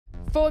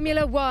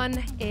Formula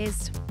One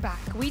is back.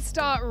 We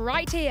start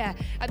right here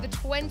at the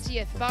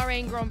 20th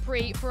Bahrain Grand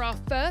Prix for our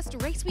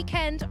first race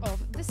weekend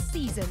of the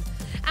season.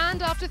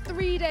 And after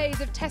 3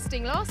 days of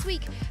testing last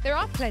week, there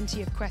are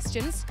plenty of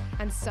questions,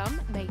 and some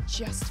may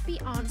just be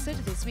answered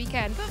this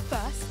weekend. But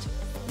first,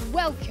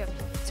 welcome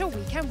to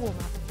Weekend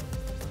Warm-Up.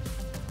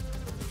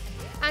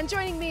 And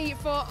joining me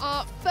for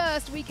our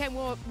first weekend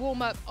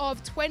warm-up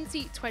of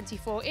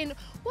 2024 in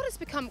what has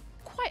become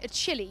quite a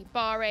chilly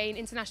Bahrain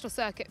International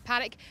Circuit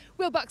paddock,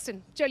 Will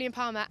Buxton,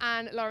 Jolyon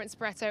and Lawrence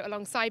Barretto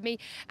alongside me.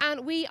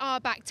 And we are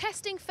back.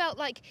 Testing felt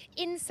like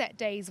inset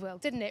days, Will,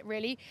 didn't it,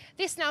 really?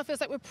 This now feels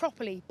like we're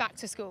properly back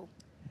to school.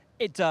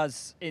 It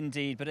does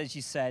indeed, but as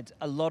you said,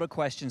 a lot of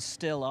questions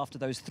still after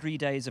those 3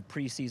 days of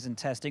pre-season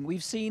testing.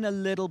 We've seen a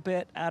little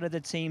bit out of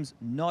the teams,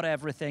 not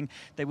everything.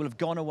 They will have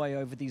gone away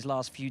over these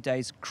last few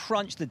days,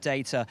 crunched the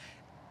data.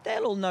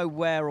 They'll all know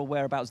where or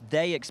whereabouts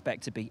they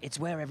expect to be. It's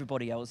where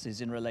everybody else is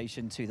in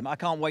relation to them. I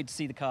can't wait to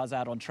see the cars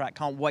out on track.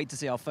 Can't wait to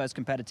see our first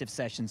competitive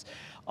sessions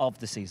of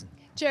the season.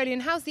 Jolyon,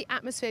 how's the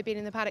atmosphere been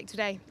in the paddock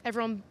today?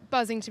 Everyone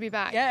buzzing to be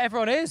back? Yeah,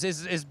 everyone is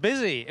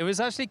busy. It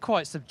was actually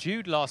quite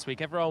subdued last week.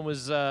 Everyone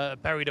was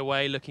buried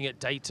away looking at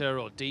data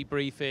or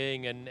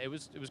debriefing, and it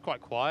was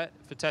quite quiet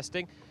for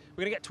testing.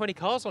 We're going to get 20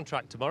 cars on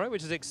track tomorrow,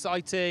 which is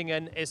exciting,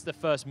 and it's the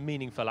first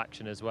meaningful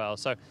action as well.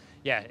 So,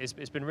 yeah, it's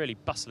been really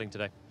bustling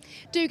today.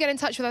 Do get in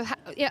touch with us.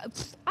 Yeah,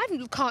 I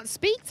can't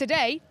speak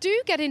today.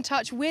 Do get in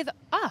touch with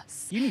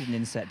us. You need an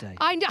inset day.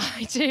 I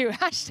do.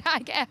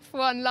 Hashtag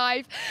F1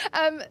 Live.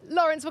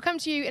 Lawrence, we'll come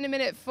to you in a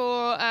minute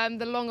for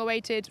the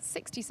long-awaited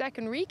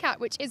 60-second recap,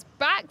 which is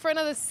back for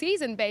another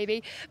season,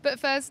 baby. But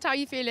first, how are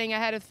you feeling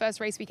ahead of the first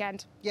race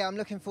weekend? Yeah, I'm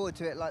looking forward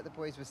to it. Like the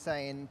boys were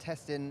saying,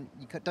 testing,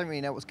 you don't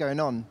really know what's going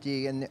on, do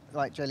you? And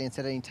like Jolyon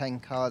said, only 10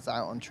 cars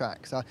out on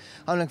track. So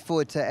I'm looking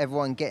forward to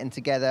everyone getting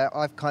together.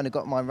 I've kind of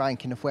got my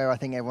ranking of where I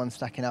think everyone's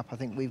stacking up. I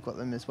think we've got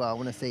them as well. I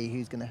want to see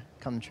who's going to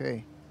come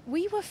true.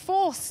 We were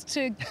forced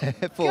to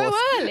go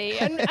early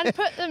and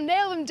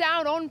nail them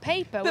down on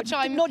paper, which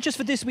I'm... Not just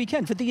for this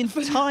weekend, for the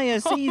entire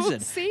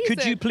season.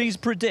 Could you please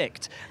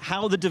predict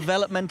how the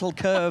developmental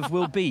curve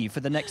will be for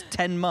the next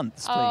 10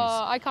 months, please?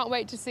 I can't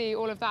wait to see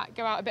all of that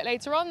go out a bit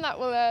later on. That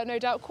will no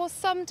doubt cause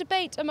some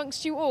debate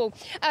amongst you all.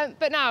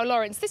 But now,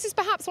 Lawrence, this is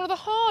perhaps one of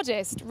the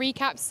hardest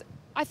recaps,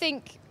 I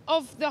think,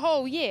 of the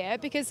whole year,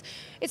 because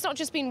it's not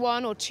just been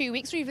 1 or 2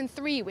 weeks or even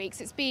 3 weeks.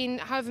 It's been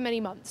however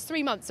many months,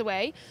 3 months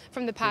away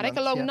from the paddock,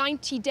 along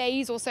 90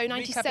 days or so,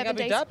 97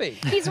 days.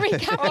 He's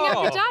recapping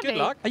Abu Dhabi. Good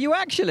luck. Are you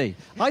actually?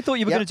 I thought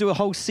you were going to do a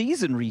whole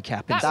season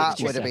recap in 60 That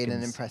would have seconds. been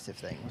an impressive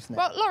thing, wasn't it?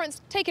 Well,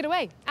 Lawrence, take it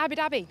away. Abu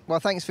Dhabi. Well,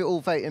 thanks for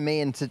all voting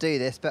me in to do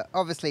this, but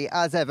obviously,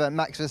 as ever,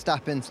 Max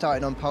Verstappen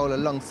started on pole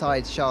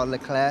alongside Charles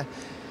Leclerc.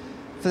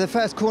 For the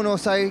first corner or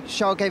so,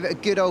 Charles gave it a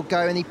good old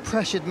go and he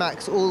pressured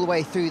Max all the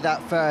way through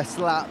that first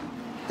lap.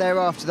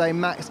 Thereafter, though,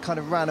 Max kind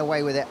of ran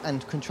away with it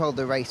and controlled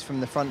the race from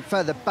the front.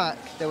 Further back,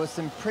 there was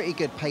some pretty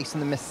good pace in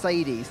the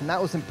Mercedes, and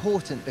that was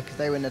important because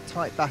they were in a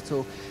tight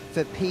battle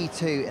for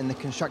P2 in the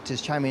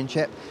Constructors'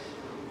 Championship.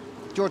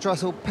 George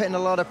Russell putting a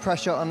lot of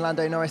pressure on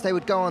Lando Norris. They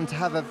would go on to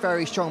have a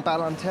very strong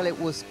battle until it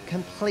was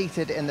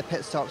completed in the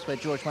pit stops where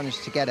George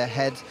managed to get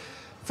ahead.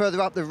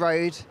 Further up the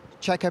road,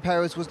 Checo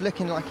Perez was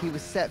looking like he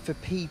was set for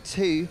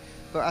P2,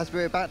 but as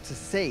we're about to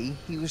see,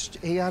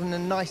 he having a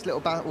nice little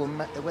battle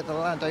with the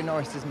Lando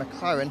Norris's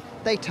McLaren.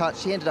 They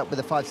touched, he ended up with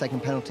a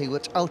 5-second penalty,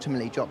 which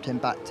ultimately dropped him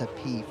back to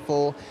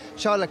P4.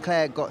 Charles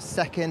Leclerc got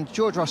second,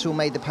 George Russell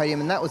made the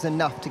podium, and that was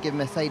enough to give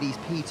Mercedes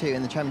P2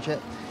 in the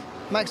championship.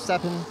 Max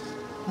Verstappen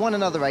won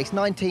another race,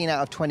 19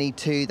 out of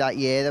 22 that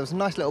year. There was a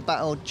nice little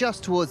battle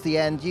just towards the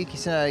end, Yuki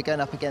Tsunoda going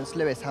up against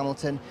Lewis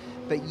Hamilton,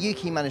 but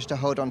Yuki managed to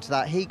hold on to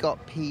that. He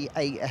got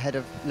P8 ahead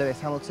of Lewis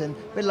Hamilton,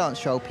 with Lance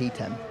Stroll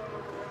P10.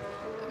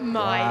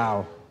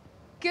 My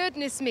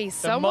goodness me,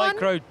 someone... The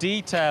micro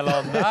detail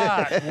on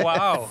that,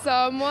 wow.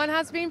 Someone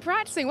has been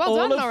practicing. Well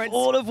done, Lawrence.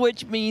 All of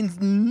which means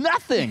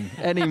nothing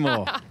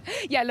anymore.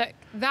 Yeah, look,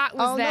 that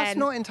was then... That's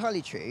not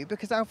entirely true,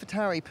 because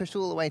AlphaTauri pushed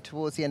all the way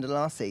towards the end of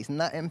last season.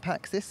 That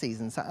impacts this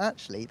season, so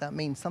actually that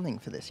means something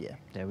for this year.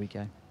 There we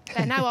go.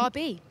 They're now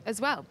RB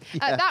as well.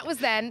 Yeah. That was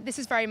then, this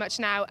is very much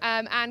now.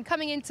 And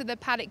coming into the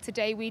paddock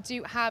today, we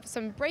do have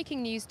some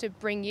breaking news to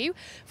bring you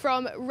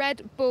from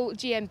Red Bull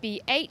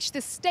GmbH. The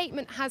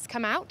statement has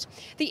come out.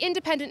 The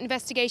independent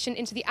investigation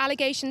into the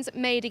allegations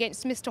made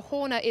against Mr.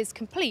 Horner is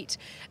complete,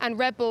 and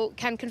Red Bull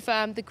can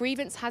confirm the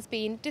grievance has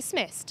been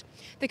dismissed.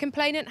 The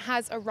complainant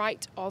has a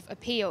right of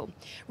appeal.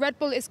 Red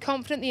Bull is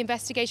confident the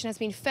investigation has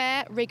been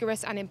fair,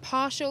 rigorous and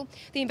impartial.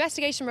 The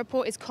investigation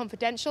report is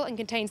confidential and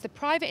contains the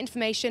private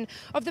information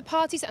of the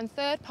parties and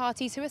third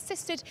parties who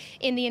assisted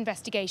in the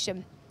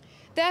investigation.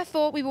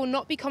 Therefore, we will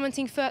not be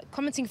commenting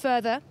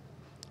further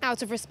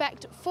out of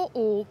respect for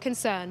all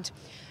concerned.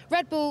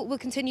 Red Bull will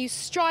continue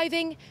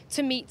striving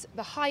to meet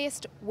the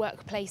highest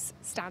workplace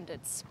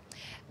standards.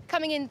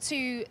 Coming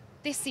into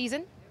this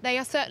season, they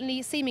are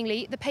certainly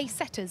seemingly the pace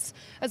setters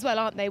as well,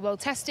 aren't they? Well,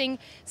 testing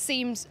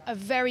seemed a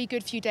very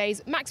good few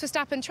days. Max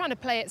Verstappen, trying to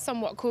play it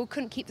somewhat cool,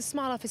 couldn't keep the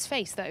smile off his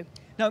face, though.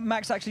 No,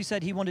 Max actually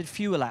said he wanted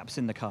fewer laps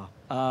in the car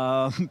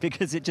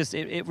because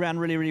it ran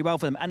really, really well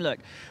for them. And look,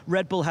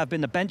 Red Bull have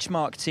been the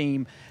benchmark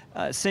team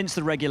since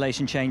the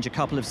regulation change a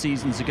couple of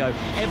seasons ago.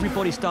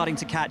 Everybody's starting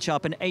to catch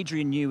up, and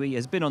Adrian Newey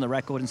has been on the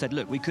record and said,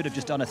 look, we could have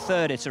just done a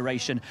third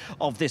iteration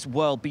of this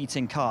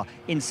world-beating car.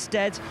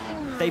 Instead,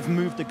 they've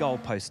moved the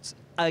goalposts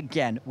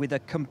again with a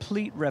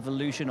complete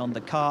revolution on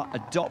the car,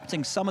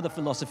 adopting some of the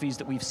philosophies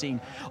that we've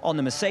seen on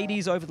the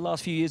Mercedes over the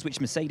last few years, which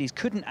Mercedes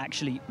couldn't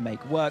actually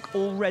make work.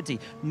 Already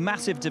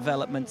massive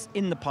developments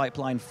in the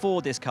pipeline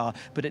for this car,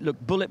 but it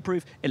looked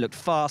bulletproof, it looked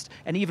fast,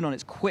 and even on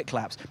its quick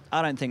laps,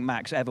 I don't think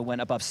Max ever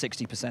went above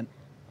 60%.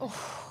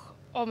 Oh,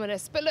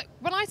 ominous. But look,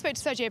 when I spoke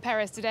to Sergio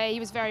Perez today, he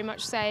was very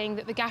much saying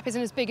that the gap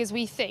isn't as big as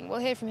we think. We'll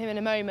hear from him in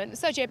a moment.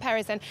 Sergio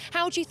Perez then,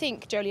 how do you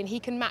think, Jolyon, he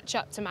can match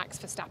up to Max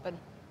Verstappen?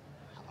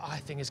 I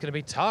think it's going to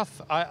be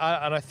tough.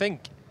 I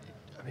think,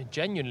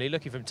 genuinely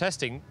looking from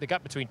testing, the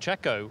gap between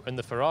Checo and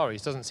the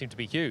Ferraris doesn't seem to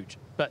be huge.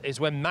 But it's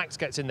when Max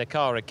gets in the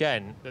car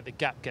again that the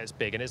gap gets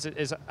big, and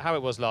it's how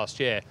it was last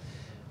year.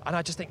 And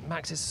I just think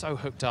Max is so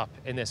hooked up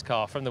in this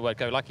car from the word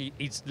go. Like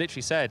he's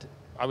literally said,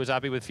 I was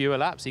happy with fewer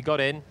laps. He got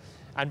in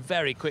and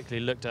very quickly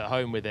looked at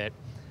home with it.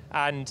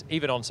 And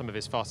even on some of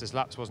his fastest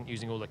laps, wasn't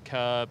using all the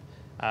curb.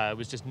 It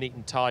was just neat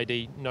and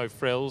tidy, no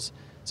frills.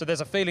 So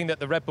there's a feeling that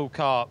the Red Bull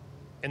car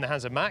in the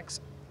hands of Max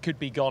could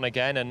be gone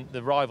again, and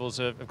the rivals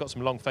have got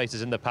some long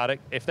faces in the paddock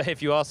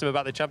if you ask them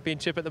about the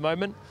championship at the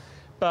moment.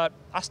 But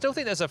I still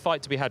think there's a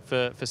fight to be had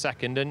for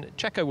second, and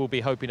Checo will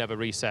be hoping to have a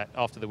reset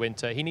after the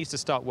winter. He needs to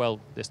start well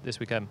this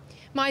weekend.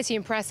 Mighty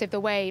impressive the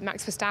way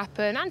Max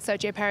Verstappen and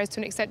Sergio Perez to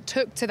an extent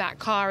took to that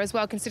car as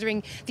well,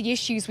 considering the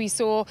issues we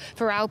saw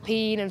for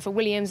Alpine and for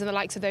Williams and the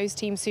likes of those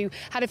teams who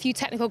had a few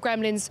technical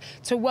gremlins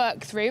to work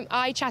through.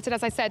 I chatted,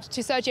 as I said,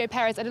 to Sergio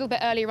Perez a little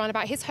bit earlier on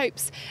about his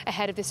hopes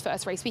ahead of this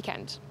first race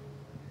weekend.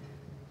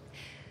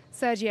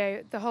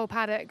 Sergio, the whole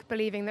paddock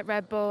believing that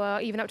Red Bull are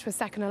even up to a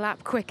second a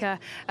lap quicker.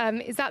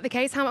 Is that the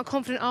case? How much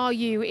confident are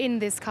you in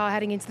this car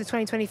heading into the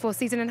 2024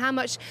 season, and how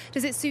much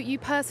does it suit you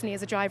personally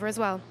as a driver as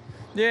well?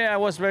 Yeah, I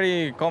was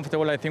very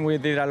comfortable. I think we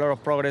did a lot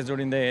of progress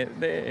during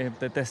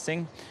the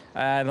testing.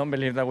 I don't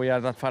believe that we are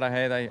that far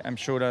ahead. I'm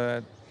sure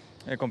that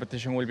the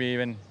competition will be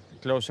even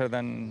closer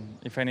than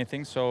if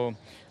anything. So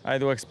I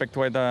do expect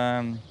quite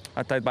a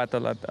tight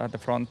battle at the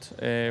front.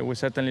 We're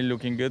certainly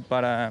looking good,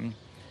 but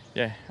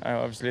yeah,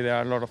 obviously there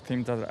are a lot of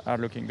teams that are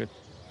looking good.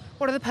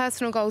 What are the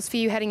personal goals for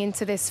you heading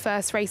into this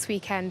first race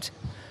weekend?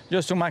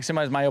 Just to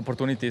maximize my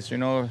opportunities,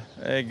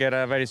 get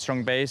a very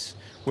strong base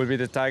will be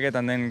the target,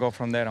 and then go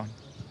from there on.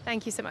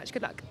 Thank you so much.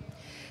 Good luck.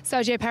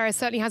 Sergio Perez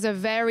certainly has a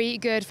very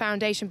good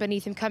foundation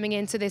beneath him coming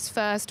into this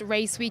first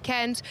race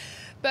weekend.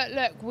 But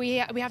look, we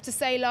have to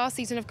say last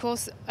season, of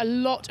course, a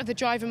lot of the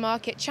driver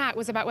market chat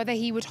was about whether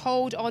he would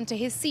hold on to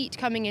his seat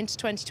coming into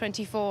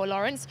 2024,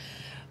 Lawrence.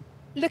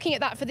 Looking at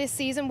that for this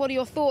season, what are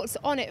your thoughts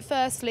on it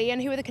firstly,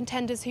 and who are the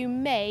contenders who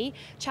may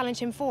challenge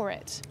him for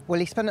it?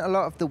 Well, he spent a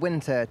lot of the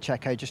winter,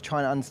 Checo, just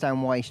trying to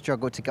understand why he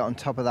struggled to get on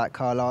top of that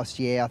car last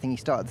year. I think he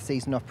started the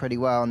season off pretty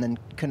well and then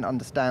couldn't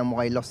understand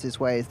why he lost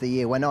his way as the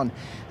year went on.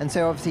 And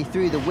so obviously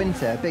through the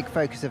winter, a big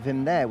focus of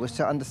him there was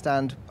to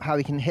understand how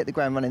he can hit the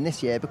ground running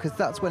this year, because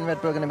that's when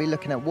Red Bull are going to be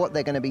looking at what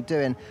they're going to be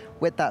doing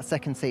with that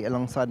second seat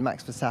alongside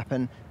Max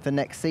Verstappen for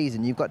next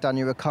season. You've got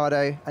Daniel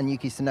Ricciardo and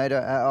Yuki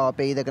Tsunoda at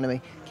RB. They're going to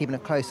be keeping a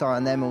close eye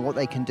on them and what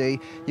they can do.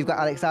 You've got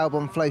Alex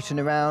Albon floating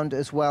around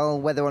as well.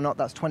 Whether or not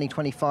that's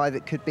 2025,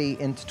 it could be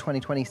into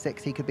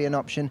 2026. He could be an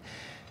option.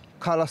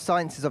 Carlos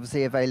Sainz is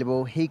obviously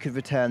available. He could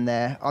return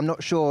there. I'm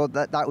not sure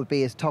that that would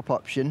be his top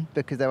option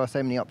because there are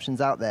so many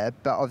options out there.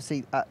 But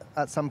obviously,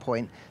 at some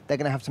point, they're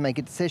going to have to make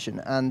a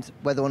decision. And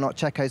whether or not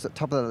Checo's at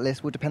top of that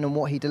list will depend on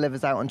what he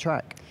delivers out on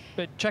track.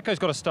 But Checo's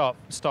got to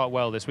start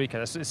well this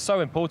weekend. It's so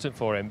important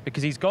for him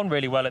because he's gone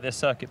really well at this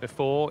circuit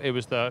before. It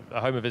was the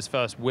home of his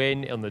first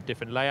win on the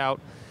different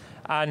layout.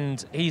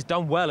 And he's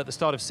done well at the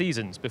start of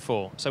seasons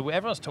before. So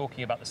everyone's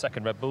talking about the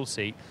second Red Bull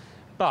seat.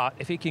 But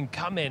if he can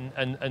come in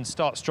and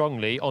start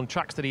strongly on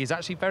tracks that he's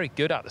actually very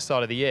good at the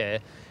start of the year,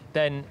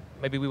 then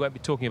maybe we won't be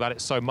talking about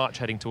it so much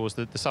heading towards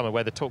the summer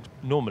where the talks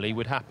normally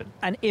would happen.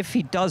 And if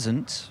he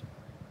doesn't,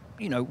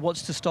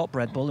 what's to stop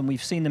Red Bull? And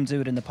we've seen them do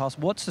it in the past.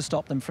 What's to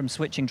stop them from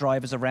switching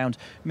drivers around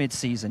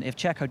mid-season? If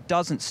Checo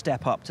doesn't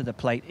step up to the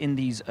plate in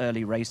these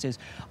early races,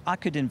 I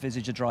could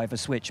envisage a driver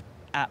switch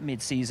at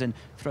mid-season,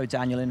 throw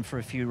Daniel in for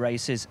a few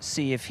races,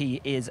 see if he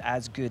is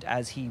as good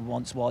as he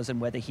once was and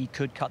whether he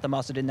could cut the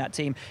mustard in that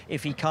team.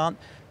 If he can't,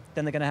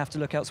 then they're going to have to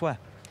look elsewhere.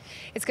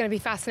 It's going to be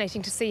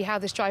fascinating to see how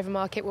this driver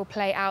market will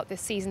play out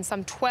this season.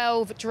 Some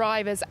 12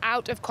 drivers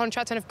out of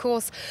contract, and of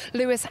course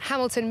Lewis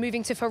Hamilton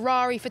moving to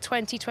Ferrari for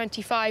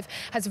 2025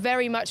 has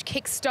very much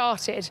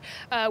kick-started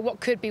what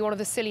could be one of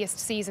the silliest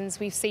seasons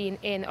we've seen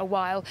in a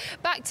while.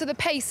 Back to the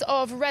pace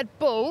of Red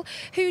Bull.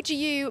 Who do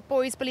you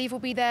boys believe will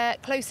be their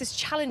closest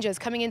challengers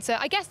coming into,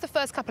 I guess, the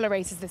first couple of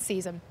races this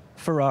season?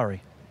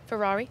 Ferrari.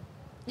 Ferrari?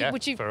 Yeah,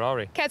 would you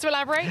Ferrari. Care to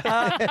elaborate?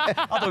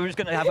 I thought we were just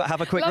going to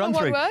have a quick run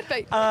through.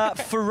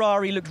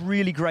 Ferrari looked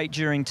really great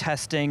during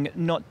testing.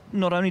 Not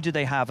only do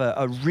they have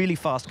a really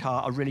fast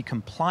car, a really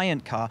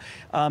compliant car,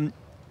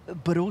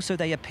 but also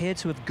they appear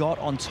to have got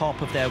on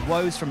top of their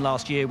woes from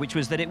last year, which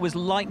was that it was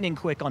lightning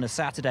quick on a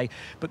Saturday,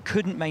 but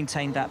couldn't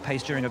maintain that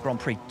pace during a Grand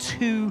Prix.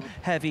 Too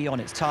heavy on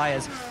its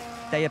tyres.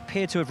 They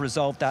appear to have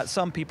resolved that.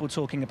 Some people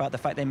talking about the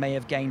fact they may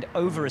have gained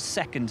over a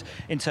second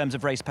in terms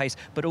of race pace,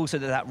 but also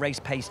that race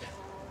pace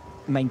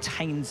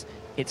maintains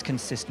its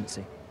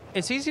consistency.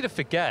 It's easy to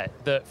forget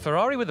that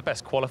Ferrari were the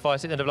best qualifiers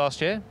at the end of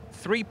last year.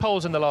 3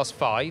 poles in the last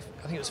 5.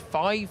 I think it was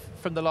 5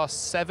 from the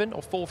last 7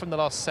 or 4 from the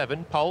last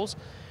 7 poles.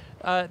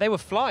 They were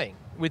flying,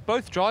 with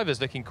both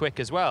drivers looking quick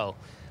as well.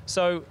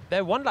 So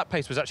their one-lap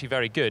pace was actually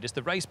very good. It's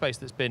the race pace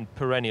that's been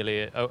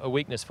perennially a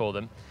weakness for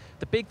them.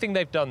 The big thing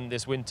they've done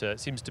this winter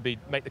seems to be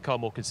make the car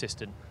more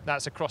consistent.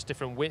 That's across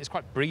different winds. It's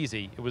quite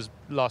breezy. It was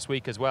last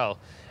week as well.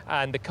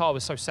 And the car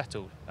was so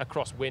settled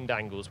across wind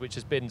angles, which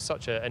has been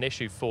such an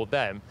issue for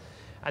them.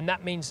 And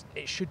that means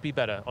it should be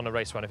better on a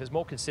race run. If it's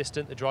more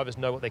consistent, the drivers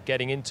know what they're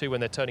getting into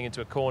when they're turning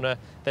into a corner.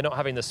 They're not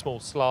having the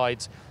small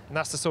slides. And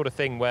that's the sort of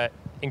thing where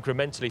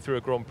incrementally through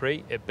a Grand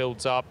Prix, it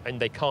builds up and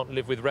they can't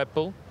live with Red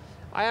Bull.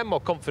 I am more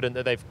confident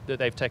that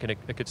they've taken a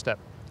good step.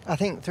 I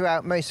think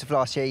throughout most of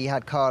last year, you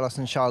had Carlos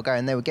and Charles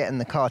going, they were getting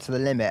the car to the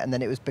limit, and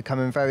then it was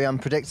becoming very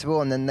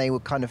unpredictable, and then they were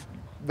kind of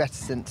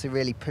reticent to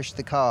really push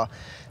the car.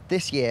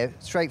 This year,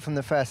 straight from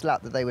the first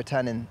lap that they were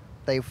turning,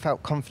 they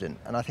felt confident,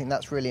 and I think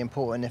that's really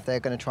important if they're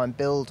going to try and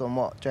build on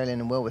what Jolyon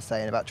and Will were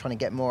saying about trying to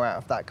get more out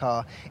of that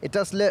car. It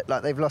does look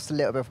like they've lost a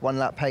little bit of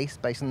one-lap pace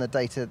based on the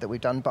data that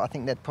we've done, but I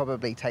think they'd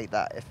probably take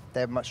that if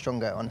they're much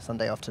stronger on a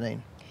Sunday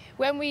afternoon.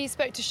 When we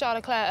spoke to Charles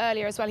Leclerc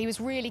earlier as well, he was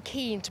really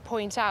keen to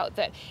point out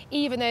that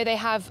even though they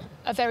have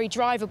a very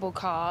drivable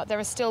car, there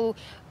are still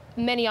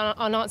many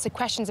unanswered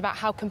questions about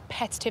how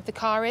competitive the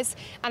car is.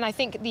 And I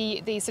think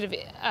the sort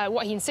of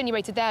what he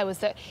insinuated there was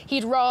that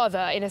he'd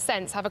rather, in a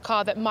sense, have a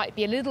car that might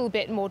be a little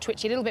bit more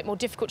twitchy, a little bit more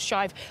difficult to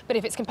drive, but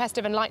if it's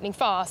competitive and lightning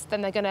fast,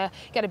 then they're going to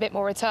get a bit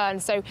more return.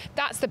 So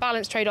that's the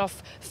balance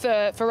trade-off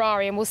for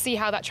Ferrari, and we'll see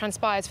how that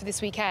transpires for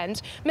this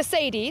weekend.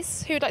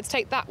 Mercedes, who would like to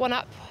take that one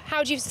up?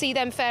 How do you see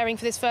them faring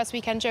for this first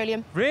weekend,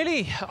 Jolyon?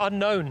 Really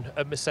unknown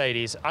at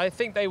Mercedes. I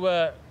think they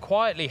were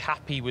quietly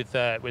happy with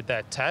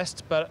their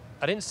test, but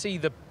I didn't see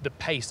the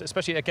pace,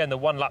 especially, again, the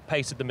one-lap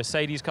pace of the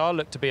Mercedes car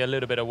looked to be a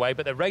little bit away,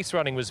 but the race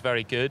running was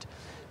very good.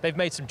 They've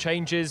made some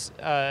changes,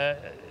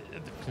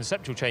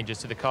 conceptual changes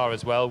to the car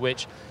as well,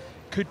 which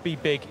could be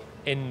big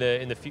in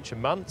the future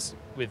months,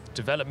 with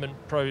development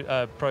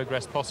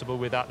progress possible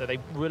with that they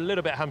were a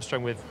little bit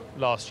hamstrung with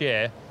last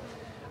year.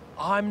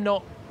 I'm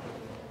not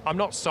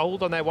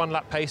sold on their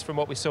one-lap pace from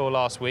what we saw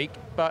last week,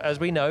 but as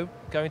we know,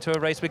 going to a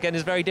race weekend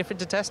is very different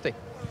to testing.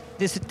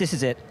 This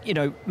is it. You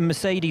know,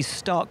 Mercedes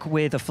stuck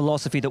with a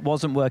philosophy that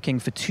wasn't working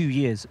for 2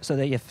 years. So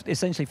they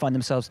essentially find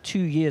themselves 2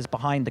 years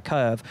behind the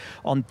curve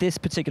on this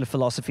particular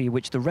philosophy,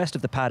 which the rest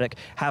of the paddock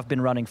have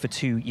been running for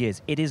 2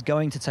 years. It is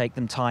going to take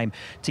them time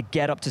to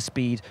get up to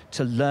speed,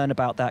 to learn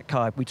about that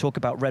car. We talk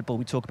about Red Bull,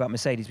 we talk about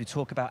Mercedes, we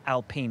talk about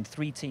Alpine,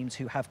 3 teams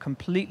who have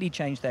completely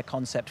changed their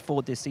concept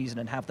for this season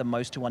and have the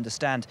most to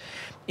understand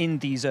in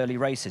these early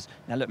races.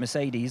 Now look,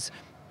 Mercedes,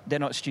 they're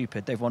not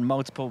stupid. They've won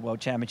multiple world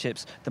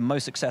championships, the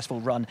most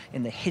successful run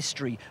in the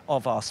history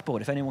of our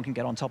sport. If anyone can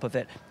get on top of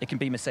it, it can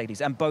be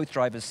Mercedes. And both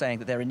drivers saying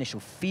that their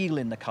initial feel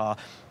in the car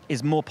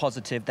is more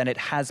positive than it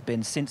has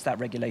been since that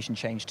regulation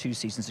change 2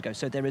 seasons ago.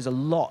 So there is a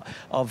lot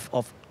of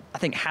I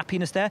think,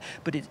 happiness there,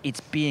 but it's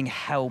being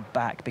held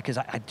back because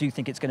I do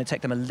think it's going to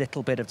take them a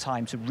little bit of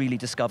time to really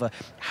discover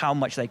how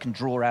much they can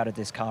draw out of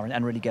this car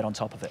and really get on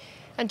top of it.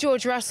 And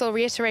George Russell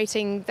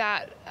reiterating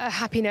that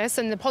happiness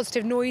and the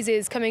positive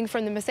noises coming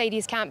from the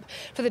Mercedes camp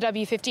for the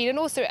W15, and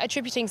also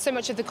attributing so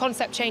much of the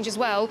concept change as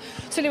well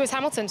to Lewis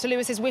Hamilton, to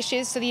Lewis's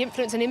wishes, to the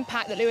influence and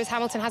impact that Lewis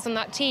Hamilton has on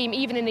that team,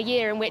 even in a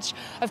year in which,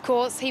 of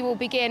course, he will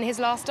begin his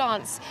last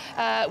dance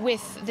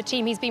with the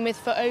team he's been with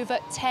for over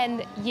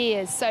 10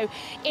 years. So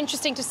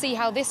interesting to see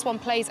how this one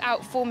plays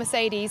out for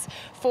Mercedes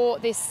for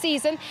this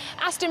season.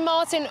 Aston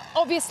Martin,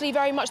 obviously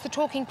very much the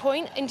talking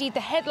point, indeed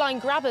the headline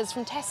grabbers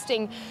from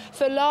testing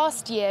for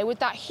last year, with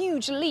that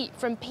huge leap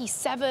from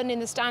P7 in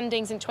the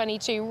standings in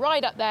 22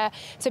 right up there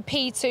to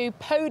P2,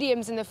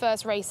 podiums in the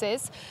first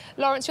races.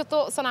 Lawrence, your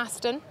thoughts on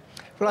Aston?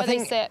 Well, I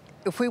think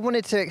if we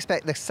wanted to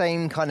expect the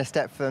same kind of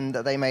step from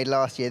that they made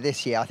last year,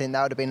 this year, I think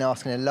that would have been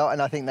asking a lot,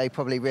 and I think they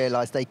probably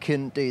realised they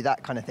couldn't do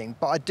that kind of thing.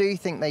 But I do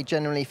think they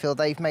generally feel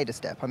they've made a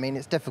step. I mean,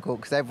 it's difficult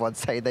because everyone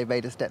say they've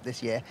made a step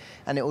this year,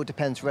 and it all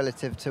depends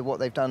relative to what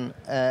they've done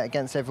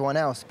against everyone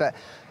else. But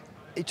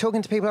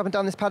talking to people up and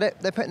down this paddock,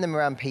 they're putting them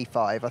around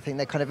P5. I think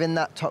they're kind of in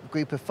that top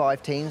group of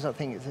 5 teams. I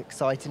think it's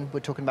exciting.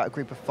 We're talking about a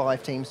group of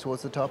 5 teams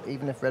towards the top,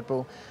 even if Red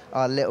Bull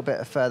are a little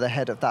bit further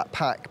ahead of that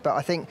pack. But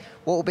I think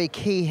what will be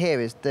key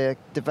here is the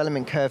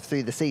development curve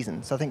through the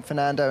season. So I think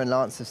Fernando and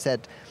Lance have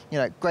said, you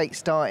know, great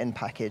starting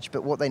package,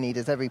 but what they need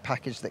is every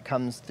package that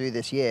comes through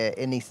this year,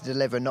 it needs to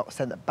deliver, not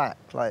send it back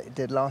like it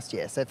did last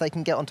year. So if they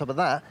can get on top of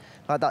that,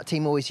 like that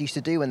team always used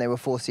to do when they were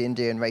Force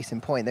India and Racing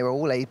Point, they were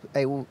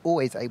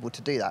always able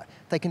to do that.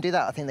 If they can do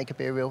that, I think they could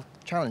be a real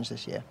challenge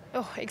this year.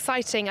 Oh,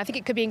 exciting. I think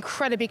it could be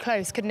incredibly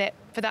close, couldn't it,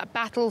 for that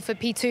battle for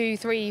P2,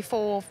 3,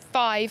 4,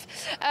 5.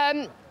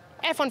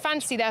 F1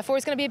 Fantasy, therefore,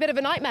 is going to be a bit of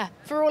a nightmare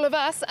for all of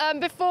us.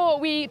 Before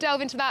we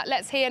delve into that,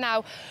 let's hear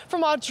now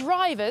from our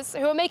drivers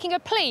who are making a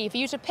plea for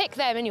you to pick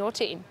them in your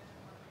team.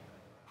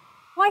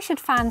 Why should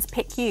fans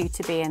pick you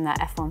to be in their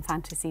F1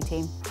 Fantasy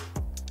team?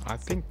 I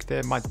think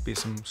there might be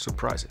some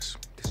surprises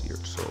this year,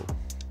 so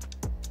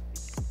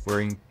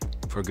we're in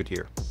for a good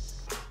year.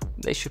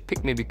 They should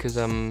pick me because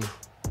I'm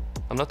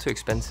not too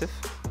expensive.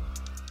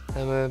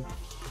 I'm a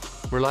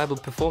reliable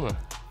performer.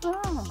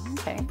 Oh,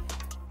 okay.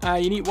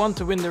 You need one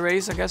to win the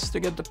race, I guess, to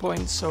get the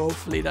points, so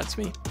hopefully that's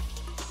me.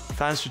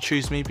 Fans should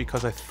choose me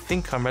because I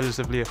think I'm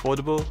relatively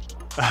affordable.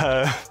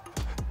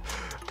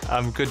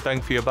 I'm good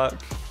bang for your buck.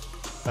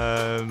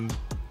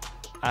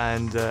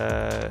 And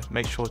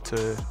make sure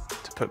to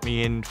put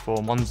me in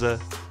for Monza.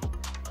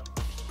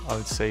 I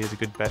would say is a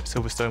good bet.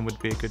 Silverstone would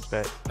be a good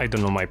bet. I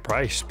don't know my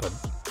price, but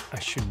I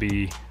should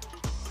be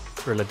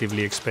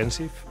relatively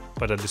expensive,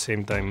 but at the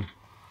same time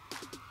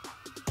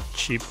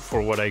cheap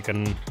for what I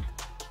can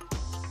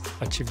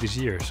achieve this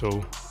year. So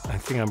I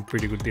think I'm a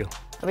pretty good deal.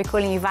 Are we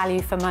calling you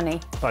value for money?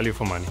 Value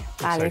for money.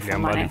 Value Exactly. for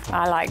I'm money. value for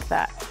I like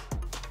that.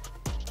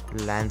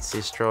 Lance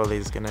Stroll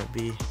is going to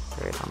be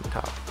right on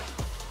top.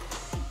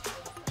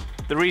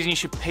 The reason you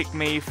should pick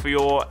me for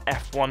your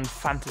F1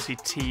 Fantasy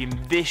team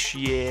this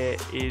year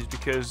is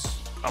because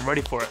I'm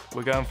ready for it.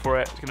 We're going for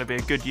it. It's going to be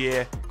a good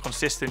year,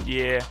 consistent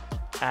year,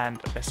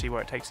 and let's see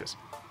where it takes us.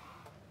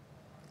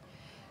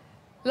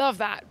 Love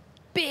that.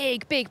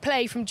 Big, big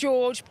play from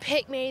George.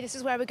 Pick me. This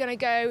is where we're going to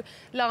go.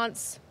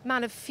 Lance,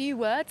 man of few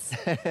words.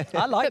 I like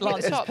Put me at the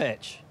Lance's top.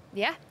 pitch.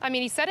 Yeah, I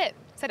mean, he said it.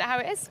 Said it how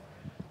it is.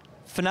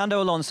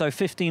 Fernando Alonso,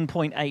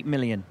 15.8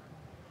 million.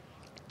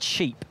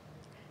 Cheap.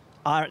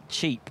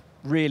 Cheap.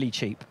 Really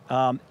cheap.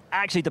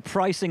 Actually, the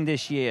pricing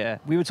this year,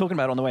 we were talking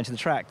about it on the way into the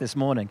track this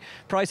morning,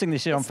 pricing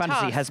this year on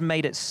fantasy tough. has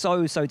made it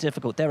so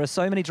difficult. There are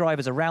so many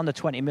drivers around the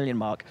 20 million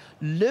mark.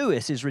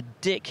 Lewis is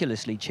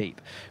ridiculously cheap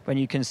when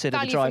you consider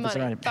Value the drivers for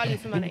money. around him. Value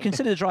for When money. you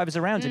consider the drivers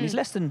around him, he's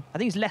less than, I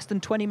think he's less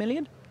than 20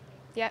 million.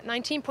 Yeah,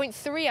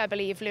 19.3, I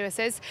believe, Lewis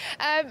is.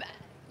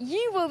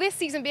 You will this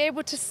season be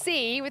able to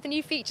see, with the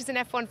new features in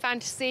F1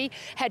 Fantasy,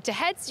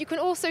 head-to-heads. You can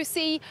also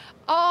see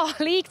our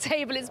league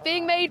table. It's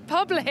being made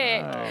public.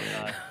 Oh,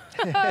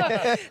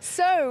 no.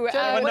 So,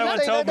 no one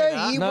told me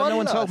that. No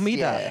one told me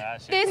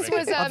that. This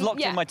was, I've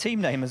locked yeah. in my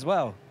team name as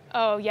well.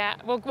 Oh, yeah,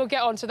 we'll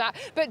get on to that.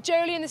 But,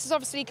 Jolyon, this has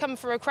obviously come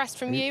for a request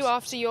from you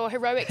after your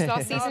heroics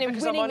last season in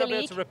Because I winning might the not be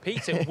able league. to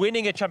repeat it.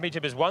 Winning a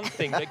championship is one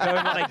thing, but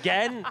going on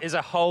again is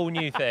a whole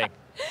new thing.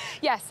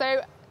 Yeah,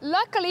 so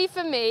luckily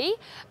for me,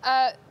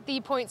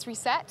 the points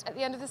reset at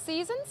the end of the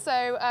season.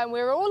 So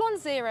we're all on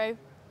 0.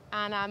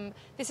 And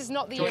this is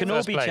not the You can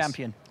all be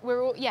champion.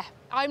 We're all, yeah.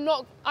 I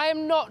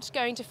am not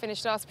going to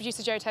finish last.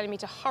 Producer Joe telling me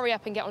to hurry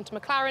up and get onto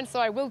McLaren, so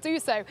I will do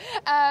so.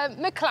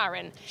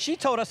 McLaren. She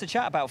told us to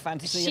chat about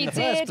fantasy in the She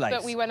first did, place.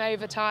 but we went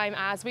over time,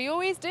 as we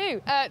always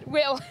do.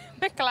 Will,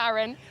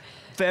 McLaren.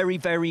 Very,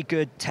 very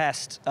good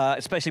test,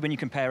 especially when you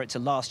compare it to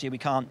last year. We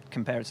can't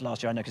compare it to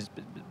last year, I know, because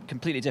it's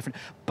completely different.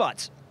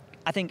 But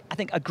I think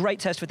a great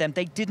test for them.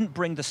 They didn't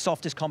bring the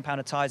softest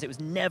compounded tyres. It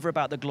was never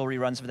about the glory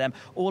runs for them,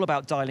 all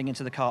about dialing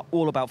into the car,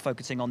 all about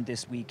focusing on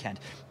this weekend.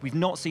 We've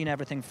not seen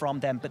everything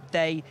from them, but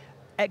they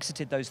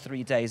exited those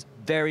 3 days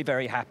very,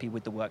 very happy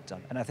with the work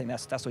done. And I think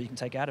that's all you can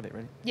take out of it,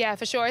 really. Yeah,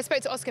 for sure. I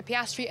spoke to Oscar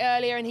Piastri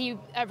earlier, and he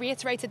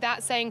reiterated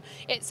that, saying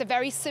it's a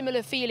very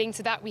similar feeling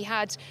to that we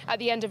had at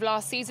the end of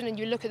last season. And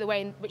you look at the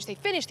way in which they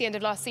finished the end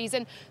of last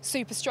season,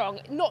 super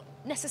strong. Not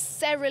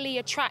necessarily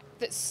a track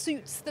that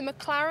suits the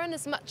McLaren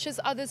as much as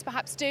others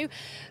perhaps do.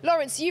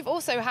 Lawrence, you've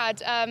also had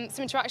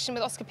some interaction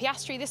with Oscar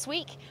Piastri this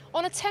week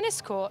on a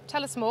tennis court.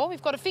 Tell us more.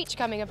 We've got a feature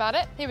coming about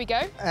it. Here we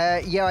go.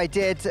 Yeah, I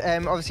did.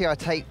 Obviously, I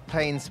take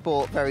playing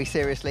sport very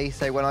seriously,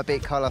 so when I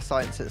beat Carlos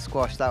Sainz at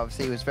squash, that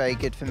obviously was very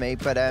good for me.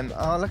 But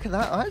oh, look at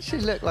that! I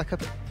actually look like a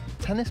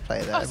tennis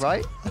player there,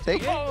 right? I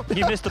think.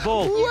 You missed the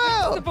ball.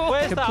 Wow!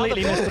 Where's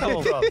Completely missed the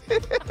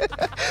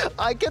ball.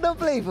 I cannot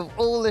believe of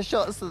all the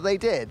shots that they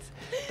did.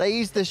 They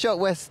used the shot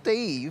where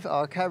Steve,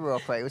 our camera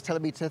operator, was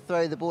telling me to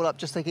throw the ball up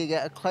just so he could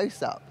get a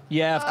close-up.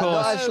 Yeah, of course.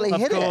 Not actually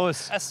hit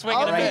it. A swing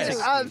and a I was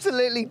miss.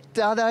 absolutely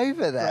done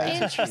over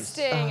there.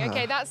 Interesting.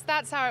 Okay,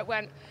 that's how it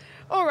went.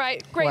 All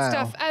right, great Wow.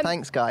 stuff.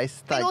 Thanks,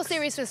 guys. Thanks. In all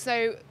seriousness,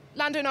 though,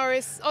 Lando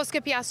Norris,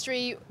 Oscar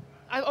Piastri,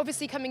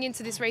 obviously coming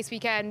into this race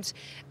weekend,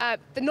 they're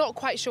not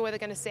quite sure where they're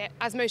going to sit,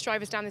 as most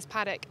drivers down this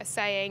paddock are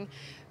saying.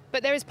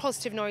 But there is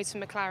positive noise for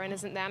McLaren,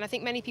 isn't there? And I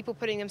think many people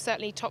putting them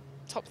certainly top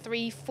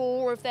 3,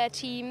 4 of their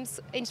teams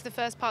into the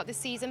first part this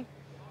season.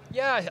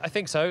 Yeah, I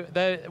think so.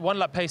 Their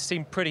one-lap pace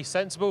seemed pretty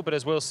sensible, but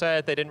as Will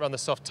said, they didn't run the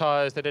soft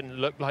tyres. They didn't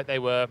look like they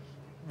were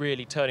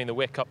really turning the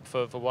wick up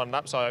for one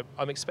lap. So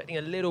I'm expecting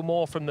a little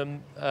more from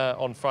them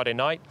on Friday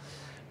night.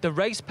 The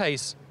race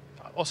pace,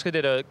 Oscar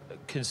did a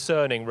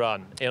concerning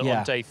run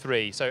on day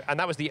 3. So, and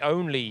that was the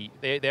only,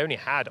 they only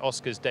had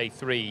Oscar's day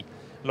 3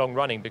 long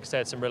running because they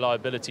had some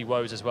reliability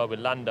woes as well with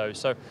Lando.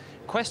 So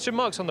question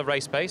marks on the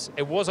race pace.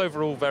 It was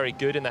overall very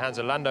good in the hands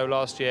of Lando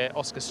last year.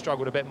 Oscar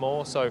struggled a bit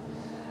more. So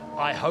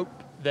I hope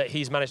that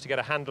he's managed to get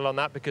a handle on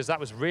that, because that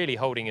was really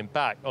holding him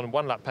back. On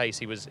one lap pace,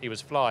 he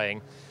was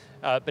flying.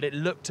 but it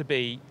looked to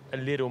be a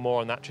little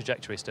more on that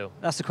trajectory still.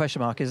 That's the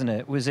question mark, isn't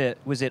it? Was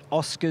it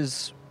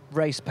Oscar's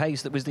race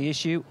pace that was the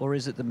issue, or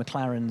is it the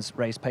McLaren's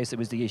race pace that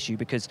was the issue?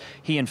 Because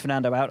he and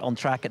Fernando out on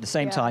track at the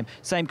same time,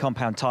 same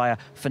compound tyre.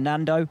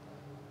 Fernando,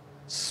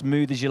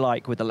 smooth as you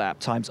like with the lap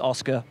times.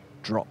 Oscar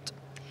dropped.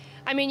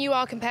 I mean, you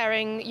are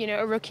comparing, you know,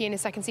 a rookie in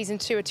his second season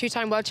to a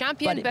two-time world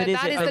champion, but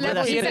that is the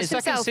level he sets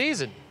himself. Second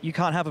season. You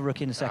can't have a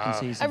rookie in the second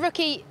season.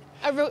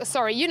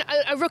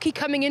 A rookie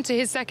coming into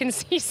his second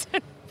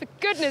season. For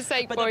goodness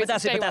sake, boys.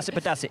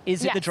 But that's it.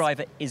 Is it the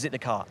driver? Is it the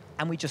car?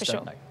 And we just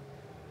don't know.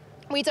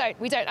 We don't.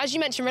 As you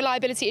mentioned,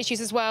 reliability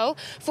issues as well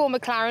for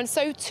McLaren,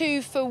 so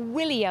too for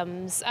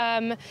Williams.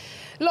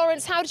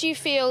 Lawrence, how do you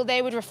feel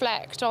they would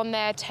reflect on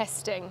their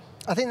testing?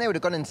 I think they would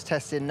have gone into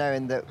testing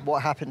knowing that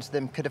what happened to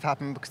them could have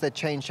happened because they'd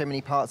changed so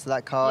many parts of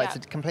that car. It's a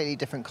completely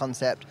different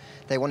concept.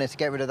 They wanted to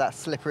get rid of that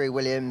slippery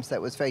Williams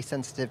that was very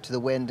sensitive to the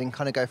wind and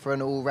kind of go for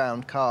an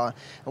all-round car.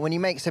 And when you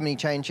make so many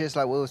changes,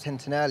 like Will was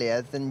hinting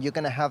earlier, then you're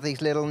going to have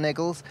these little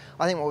niggles.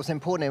 I think what was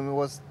important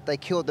was they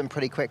cured them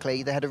pretty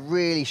quickly. They had a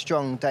really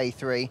strong day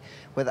 3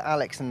 with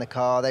Alex in the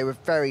car. They were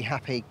very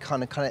happy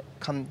kind of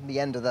come the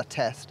end of that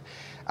test.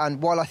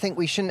 And while I think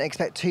we shouldn't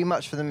expect too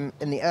much for them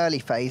in the early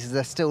phases,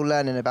 they're still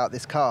learning about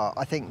this car.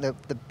 I think the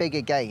bigger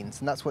gains,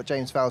 and that's what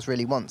James Vowles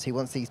really wants. He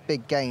wants these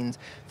big gains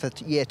for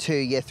year 2,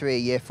 year 3,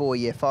 year 4,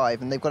 year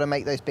 5, and they've got to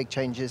make those big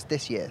changes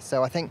this year.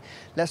 So I think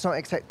let's not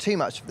expect too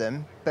much of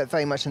them, but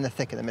very much in the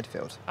thick of the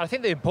midfield. I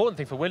think the important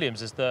thing for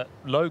Williams is that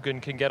Logan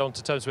can get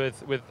onto terms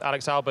with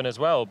Alex Albon as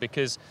well,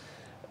 because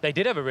they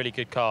did have a really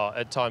good car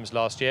at times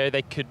last year.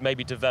 They could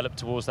maybe develop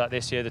towards that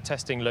this year. The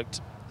testing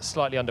looked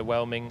slightly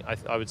underwhelming,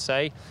 I would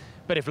say.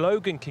 But if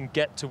Logan can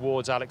get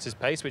towards Alex's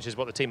pace, which is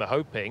what the team are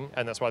hoping,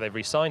 and that's why they've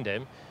re-signed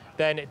him,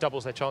 then it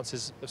doubles their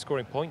chances of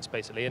scoring points,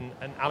 basically. And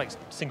Alex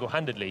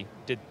single-handedly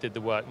did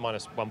the work,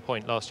 -1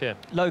 point last year.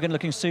 Logan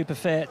looking super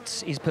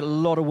fit. He's put a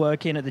lot of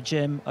work in at the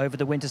gym over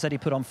the winter. Said he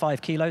put on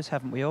 5 kilos,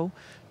 haven't we all?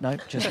 No,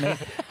 just me.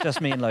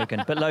 Just me and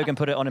Logan. But Logan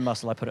put it on in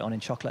muscle. I put it on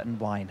in chocolate and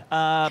wine.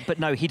 But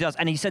no, he does.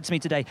 And he said to me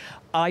today,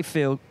 I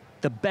feel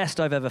the best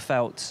I've ever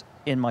felt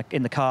in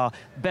the car,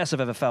 best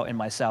I've ever felt in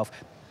myself.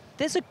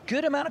 There's a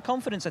good amount of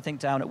confidence, I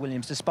think, down at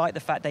Williams, despite the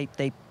fact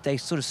they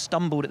sort of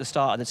stumbled at the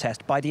start of the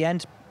test. By the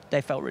end, they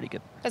felt really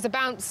good. There's a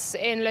bounce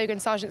in Logan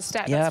Sargent's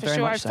step, yeah, that's for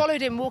sure. I so.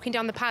 followed him walking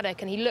down the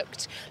paddock, and he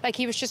looked like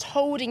he was just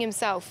holding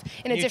himself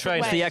in a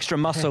different way. It's the extra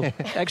muscle,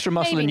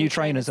 and new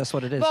trainers, that's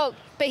what it is. Well,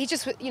 but he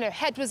just, you know,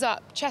 head was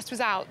up, chest was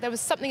out. There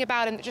was something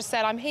about him that just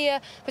said, I'm here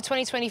for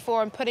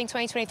 2024, I'm putting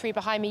 2023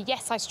 behind me.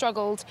 Yes, I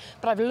struggled,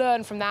 but I've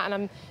learned from that,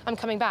 and I'm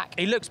coming back.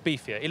 He looks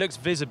beefier. He looks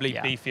visibly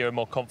beefier and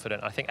more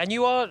confident, I think. And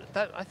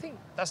I think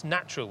that's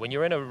natural. When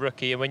you're in a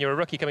rookie, and when you're a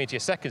rookie coming into your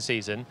second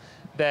season,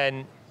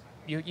 then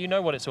you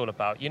know what it's all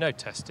about. You know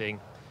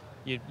testing.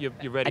 You're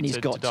ready to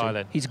dial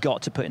in. He's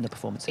got to put in the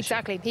performance.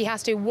 Exactly. He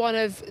has to. One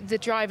of the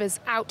drivers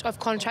out of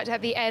contract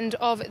at the end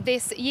of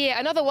this year.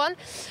 Another one,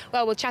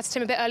 well, we'll chat to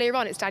him a bit earlier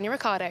on. It's Daniel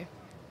Ricciardo.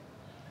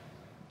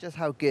 Just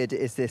how good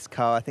is this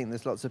car? I think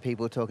there's lots of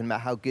people talking about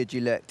how good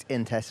you looked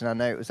in testing. I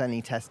know it was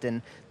only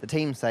testing. The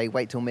team say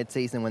wait till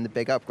mid-season when the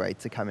big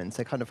upgrades are coming.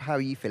 So kind of how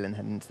are you feeling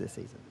heading into this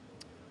season?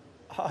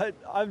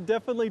 I'm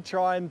definitely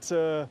trying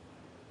to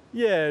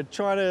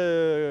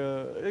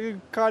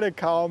kind of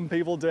calm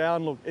people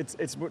down. Look,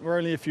 we're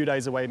only a few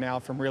days away now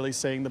from really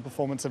seeing the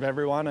performance of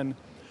everyone, and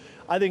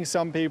I think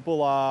some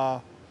people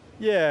are,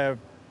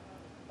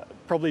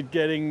 probably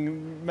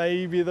getting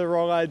maybe the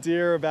wrong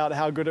idea about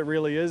how good it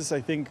really is.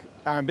 I think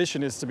our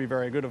ambition is to be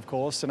very good, of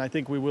course, and I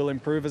think we will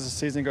improve as the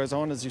season goes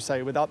on, as you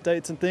say, with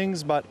updates and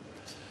things. But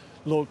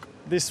look,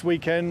 this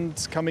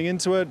weekend coming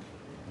into it,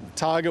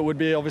 target would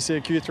be obviously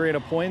a Q3 and a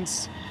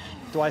points.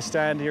 Do I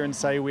stand here and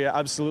say we are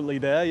absolutely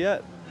there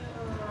yet?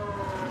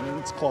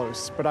 It's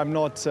close, but I'm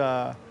not,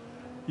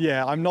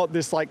 I'm not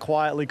this like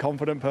quietly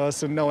confident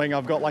person knowing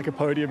I've got like a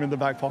podium in the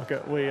back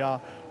pocket.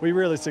 We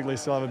realistically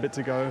still have a bit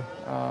to go,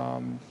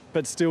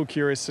 but still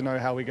curious to know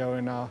how we go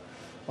in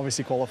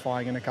obviously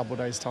qualifying in a couple of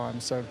days'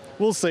 time. So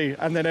we'll see,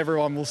 and then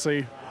everyone will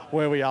see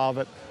where we are,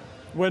 but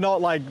we're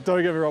not like,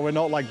 don't get me wrong, we're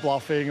not like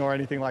bluffing or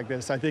anything like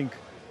this. I think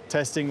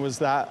testing was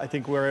that. I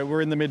think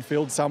we're in the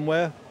midfield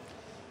somewhere.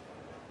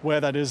 Where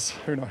that is,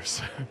 who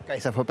knows? Great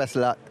stuff. Well, best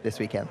of luck this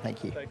weekend.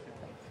 Thank you. Thank you.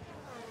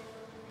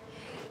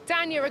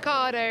 Daniel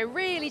Ricciardo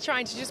really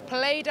trying to just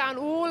play down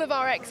all of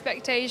our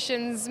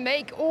expectations,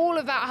 make all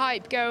of that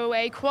hype go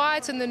away,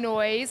 quieten the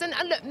noise. And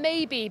look,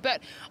 maybe,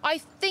 but I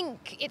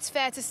think it's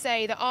fair to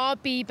say that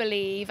RB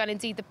believe, and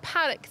indeed the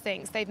paddock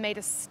thinks, they've made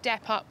a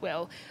step up,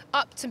 Will,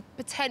 up to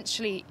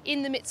potentially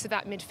in the midst of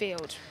that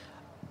midfield.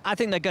 I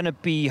think they're going to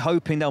be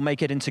hoping they'll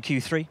make it into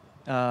Q3.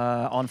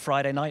 On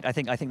Friday night. I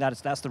think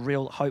that's the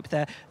real hope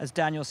there. As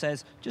Daniel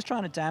says, just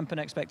trying to dampen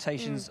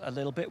expectations a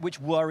little bit, which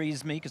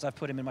worries me because I've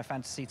put him in my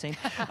fantasy team.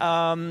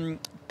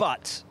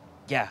 But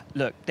yeah,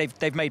 look,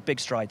 they've made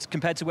big strides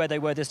compared to where they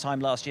were this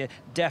time last year.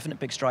 Definite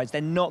big strides.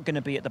 They're not going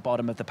to be at the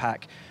bottom of the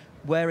pack.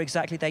 Where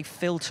exactly they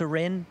filter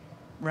in,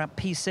 around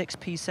P6,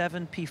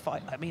 P7,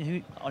 P5. I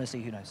mean,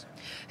 honestly, who knows?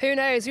 Who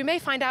knows? We may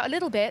find out a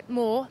little bit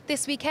more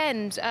this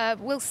weekend.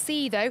 We'll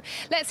see, though.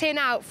 Let's hear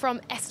now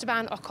from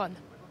Esteban Ocon.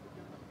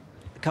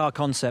 The car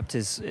concept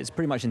is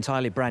pretty much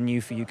entirely brand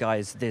new for you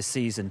guys this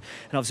season.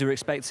 And obviously, we're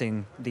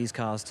expecting these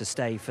cars to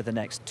stay for the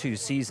next 2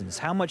 seasons.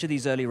 How much of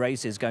these early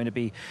races going to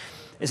be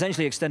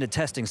essentially extended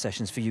testing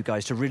sessions for you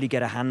guys to really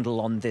get a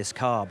handle on this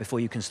car before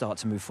you can start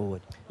to move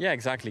forward? Yeah,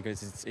 exactly,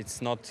 because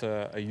it's not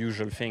a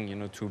usual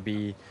thing, to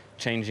be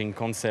changing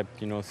concept,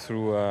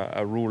 through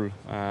a rule,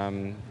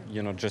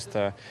 just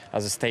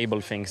as a stable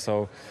thing.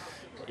 So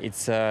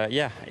it's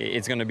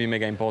it's going to be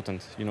mega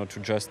important, to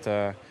just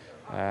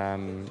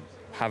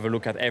have a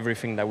look at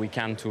everything that we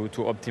can to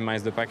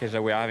optimize the package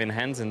that we have in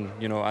hands. And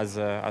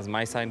as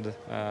my side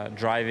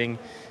driving,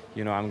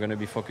 I'm going to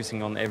be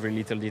focusing on every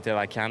little detail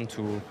I can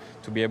to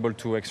be able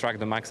to extract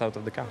the max out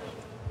of the car.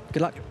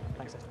 Good luck.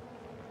 Thanks.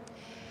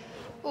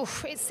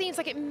 Oof, it seems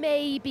like it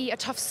may be a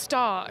tough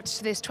start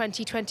to this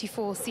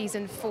 2024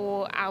 season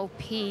for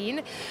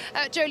Alpine.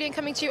 Jolyon,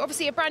 coming to you,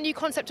 obviously a brand new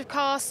concept of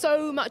car,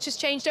 so much has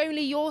changed.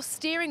 Only your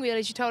steering wheel,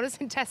 as you told us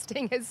in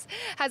testing, has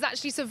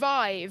actually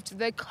survived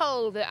the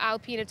cull that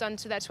Alpine have done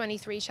to their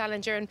 23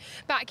 Challenger, and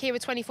back here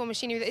with 24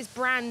 machinery that is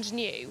brand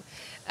new.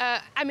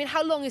 I mean,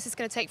 how long is this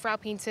going to take for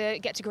Alpine to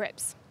get to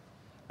grips?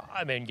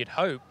 I mean, you'd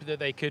hope that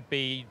they could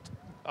be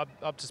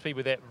up to speed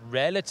with it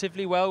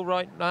relatively well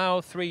right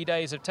now. 3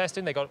 days of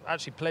testing, they got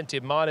actually plenty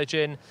of mileage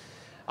in.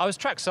 I was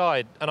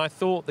trackside and I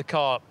thought the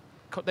car,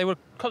 they were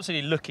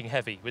constantly looking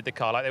heavy with the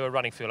car, like they were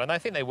running fuel, and I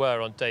think they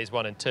were on days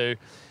 1 and 2.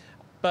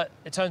 But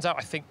it turns out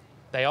I think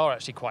they are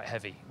actually quite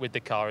heavy with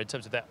the car in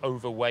terms of their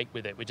overweight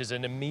with it, which is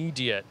an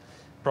immediate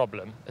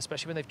problem,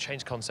 especially when they've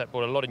changed concept,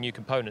 bought a lot of new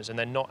components, and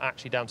they're not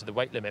actually down to the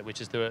weight limit,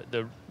 which is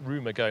the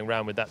rumour going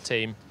around with that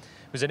team.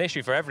 It was an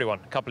issue for everyone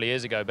a couple of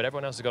years ago, but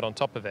everyone else has got on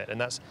top of it, and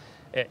that's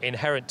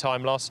inherent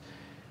time loss.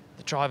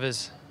 The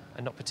drivers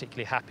are not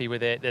particularly happy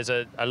with it. There's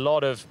a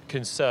lot of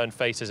concerned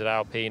faces at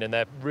Alpine, and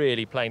they're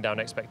really playing down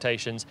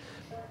expectations.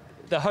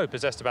 The hope,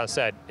 as Esteban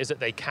said, is that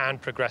they can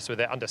progress with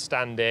it,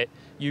 understand it,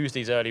 use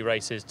these early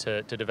races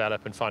to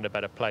develop and find a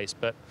better place.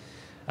 But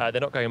they're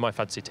not going in my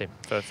fantasy team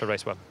for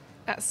race 1.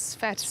 That's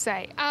fair to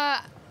say.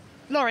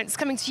 Lawrence,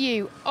 coming to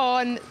you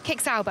on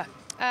Kick Sauber.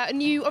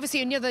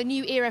 Obviously another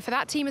new era for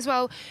that team as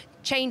well.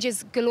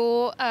 Changes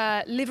galore.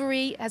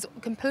 Livery has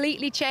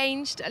completely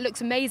changed. It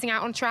looks amazing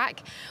out on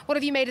track. What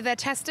have you made of their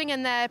testing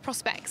and their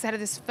prospects ahead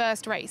of this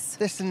first race?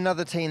 This is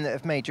another team that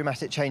have made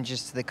dramatic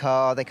changes to the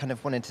car. They kind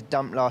of wanted to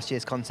dump last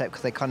year's concept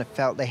because they kind of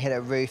felt they hit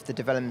a roof. The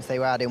developments they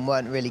were adding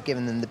weren't really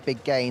giving them the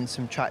big gains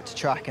from track to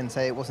track, and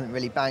so it wasn't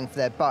really bang for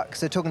their buck.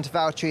 So talking to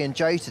Valtteri and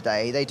Joe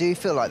today, they do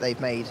feel like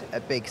they've made a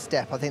big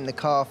step. I think the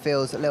car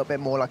feels a little bit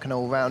more like an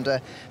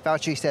all-rounder.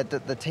 Valtteri said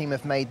that the team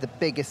have made the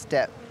biggest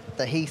step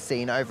that he's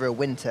seen over a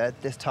winter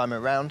this time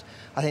around.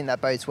 I think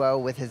that bodes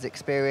well with his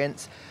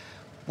experience.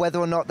 Whether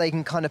or not they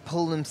can kind of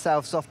pull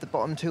themselves off the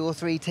bottom 2 or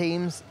 3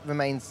 teams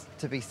remains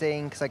to be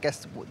seen, because I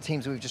guess the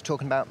teams we were just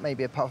talking about,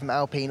 maybe apart from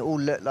Alpine, all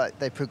look like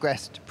they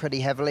progressed pretty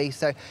heavily.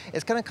 So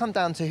it's going to come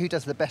down to who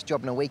does the best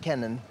job in a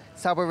weekend, and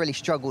Sauber really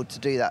struggled to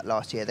do that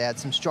last year. They had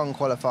some strong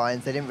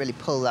qualifyings. They didn't really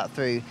pull that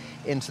through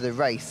into the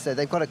race. So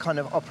they've got to kind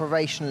of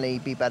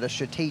operationally be better,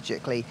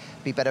 strategically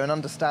be better, and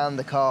understand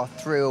the car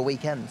through a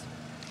weekend.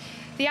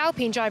 The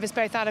Alpine drivers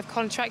both out of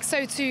contract,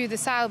 so too the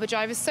Sauber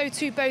drivers, so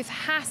too both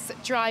Haas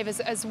drivers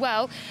as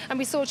well. And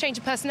we saw a change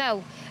of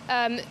personnel.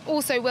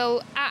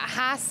 Also, at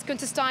Haas,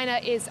 Gunther Steiner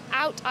is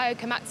out, Ayo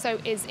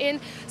Komatsu is in,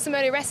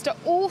 Simone Resta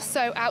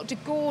also out, De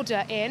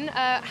Gorda in.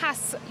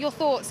 Haas, your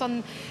thoughts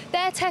on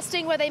their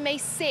testing, where they may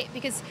sit,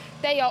 because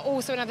they are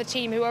also another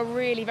team who are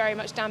really very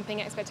much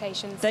damping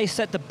expectations. They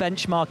set the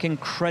benchmark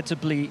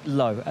incredibly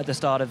low at the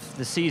start of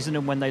the season,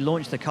 and when they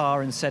launched the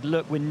car and said,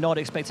 look, we're not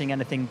expecting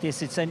anything,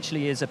 this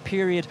essentially is a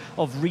period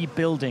of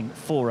rebuilding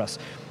for us.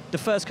 The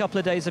first couple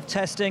of days of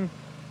testing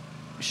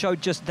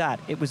showed just that.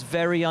 It was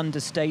very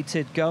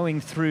understated, going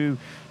through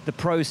the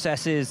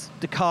processes.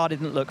 The car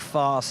didn't look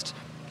fast.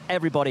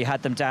 Everybody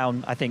had them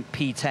down, I think,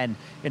 P10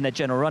 in their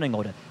general running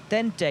order.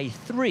 Then day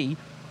 3,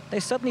 they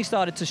suddenly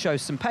started to show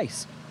some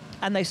pace,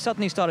 and they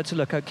suddenly started to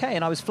look okay.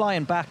 And I was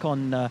flying back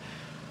on,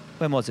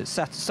 when was it?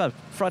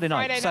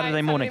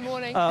 Saturday morning.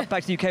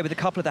 Back to the UK with a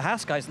couple of the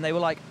Haas guys, and they were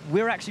like,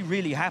 we're actually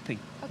really happy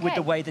with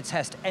the way the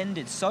test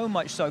ended. So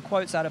much so,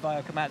 quotes out of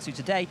Ayo Komatsu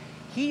today,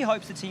 he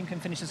hopes the team can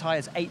finish as high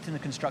as 8th in the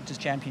Constructors'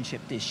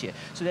 Championship this year.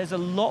 So there's a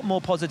lot more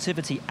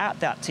positivity at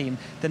that team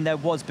than there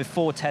was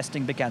before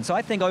testing began. So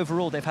I think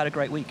overall they've had a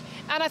great week.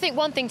 And I think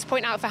one thing to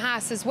point out for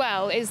Haas as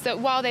well is that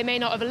while they may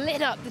not have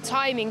lit up the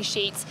timing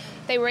sheets,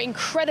 they were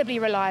incredibly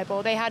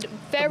reliable. They had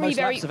the most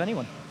laps of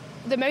anyone.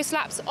 The most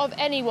laps of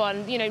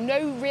anyone,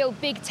 no real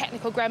big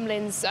technical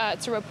gremlins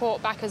to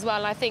report back as well.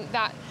 And I think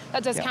that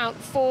does count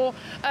for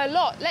a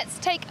lot. Let's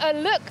take a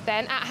look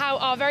then at how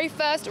our very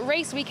first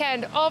race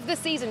weekend of the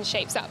season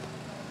shapes up.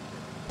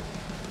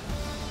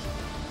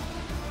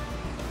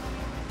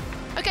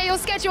 Okay, your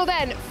schedule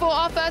then for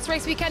our first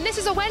race weekend. This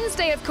is a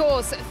Wednesday, of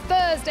course.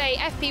 Thursday,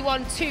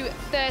 FP1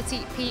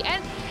 2:30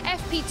 p.m.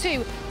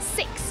 FP2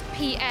 6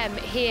 p.m.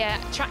 here,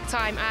 track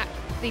time at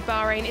the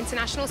Bahrain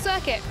International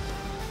Circuit.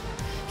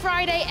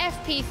 Friday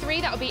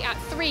FP3, that'll be at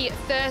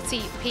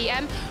 3:30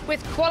 p.m.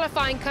 with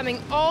qualifying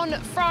coming on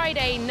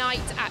Friday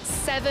night at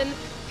 7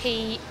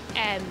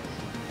 p.m.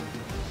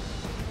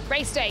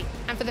 Race day,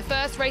 and for the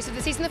first race of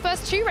the season, the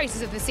first 2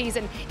 races of the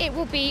season, it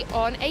will be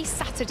on a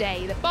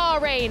Saturday. The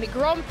Bahrain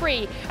Grand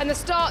Prix, and the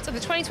start of the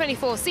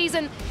 2024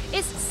 season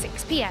is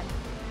 6 p.m.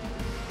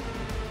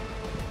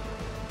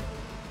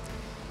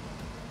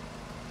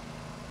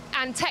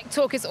 And Tech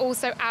Talk is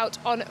also out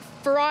on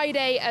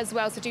Friday as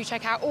well, so do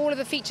check out all of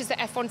the features that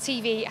F1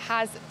 TV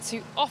has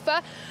to offer.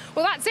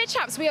 Well, that's it,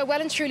 chaps. We are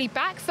well and truly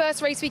back.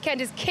 First race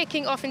weekend is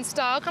kicking off in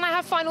style. Can I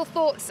have final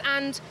thoughts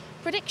and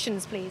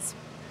predictions, please?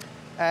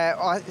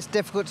 It's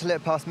difficult to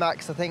look past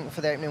Max, I think, for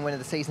the opening win of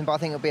the season, but I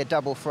think it'll be a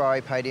double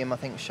Ferrari podium. I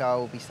think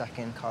Charles will be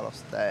second,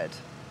 Carlos third.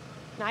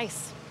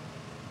 Nice.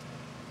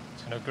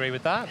 I'm going to agree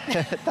with that.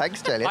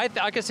 Thanks, Jolyon.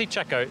 I can see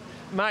Checo.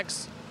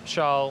 Max,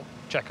 Charles,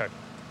 Checo.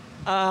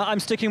 I'm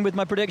sticking with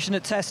my prediction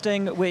at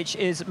testing, which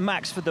is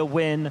Max for the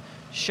win,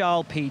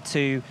 Charles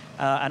P2,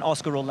 and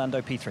Oscar Orlando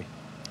P3.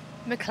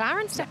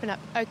 McLaren stepping up.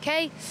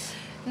 Okay.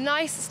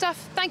 Nice stuff.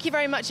 Thank you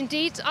very much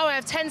indeed. Oh, I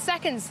have 10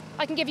 seconds.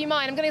 I can give you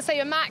mine. I'm going to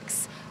say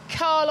Max,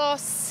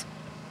 Carlos,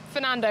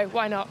 Fernando.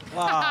 Why not?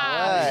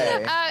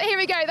 Wow. Here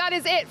we go. That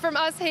is it from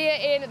us here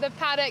in the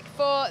paddock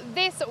for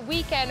this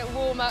weekend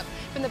warm-up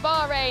from the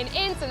Bahrain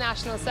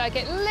International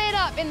Circuit, lit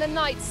up in the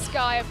night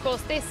sky. Of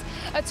course, this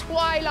a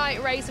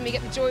twilight race, and we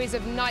get the joys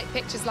of night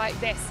pictures like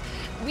this.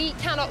 We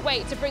cannot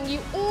wait to bring you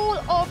all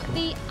of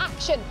the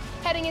action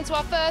heading into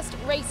our first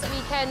race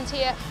weekend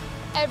here.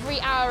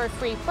 Every hour of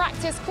free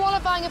practice,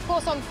 qualifying of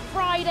course on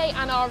Friday,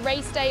 and our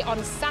race day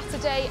on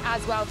Saturday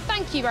as well.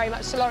 Thank you very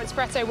much to Lawrence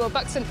Barretto, Will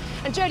Buxton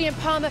and Jolyon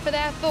Palmer for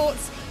their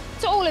thoughts.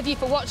 To all of you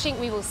for watching,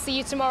 we will see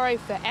you tomorrow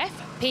for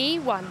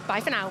FP1. Bye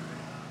for now.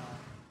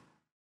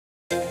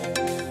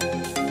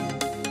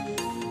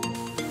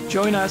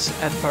 Join us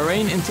at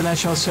Bahrain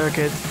International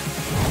Circuit.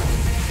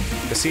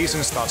 The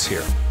season starts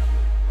here.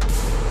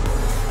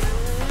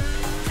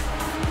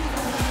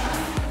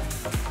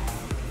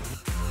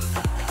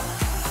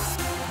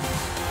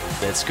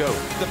 Let's go.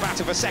 The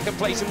battle for second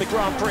place in the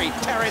Grand Prix.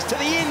 Perez to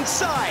the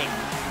inside.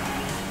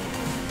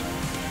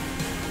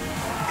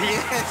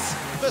 Yes!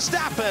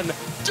 Verstappen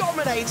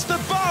dominates the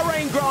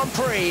Bahrain Grand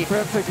Prix.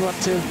 Perfect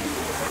 1-2.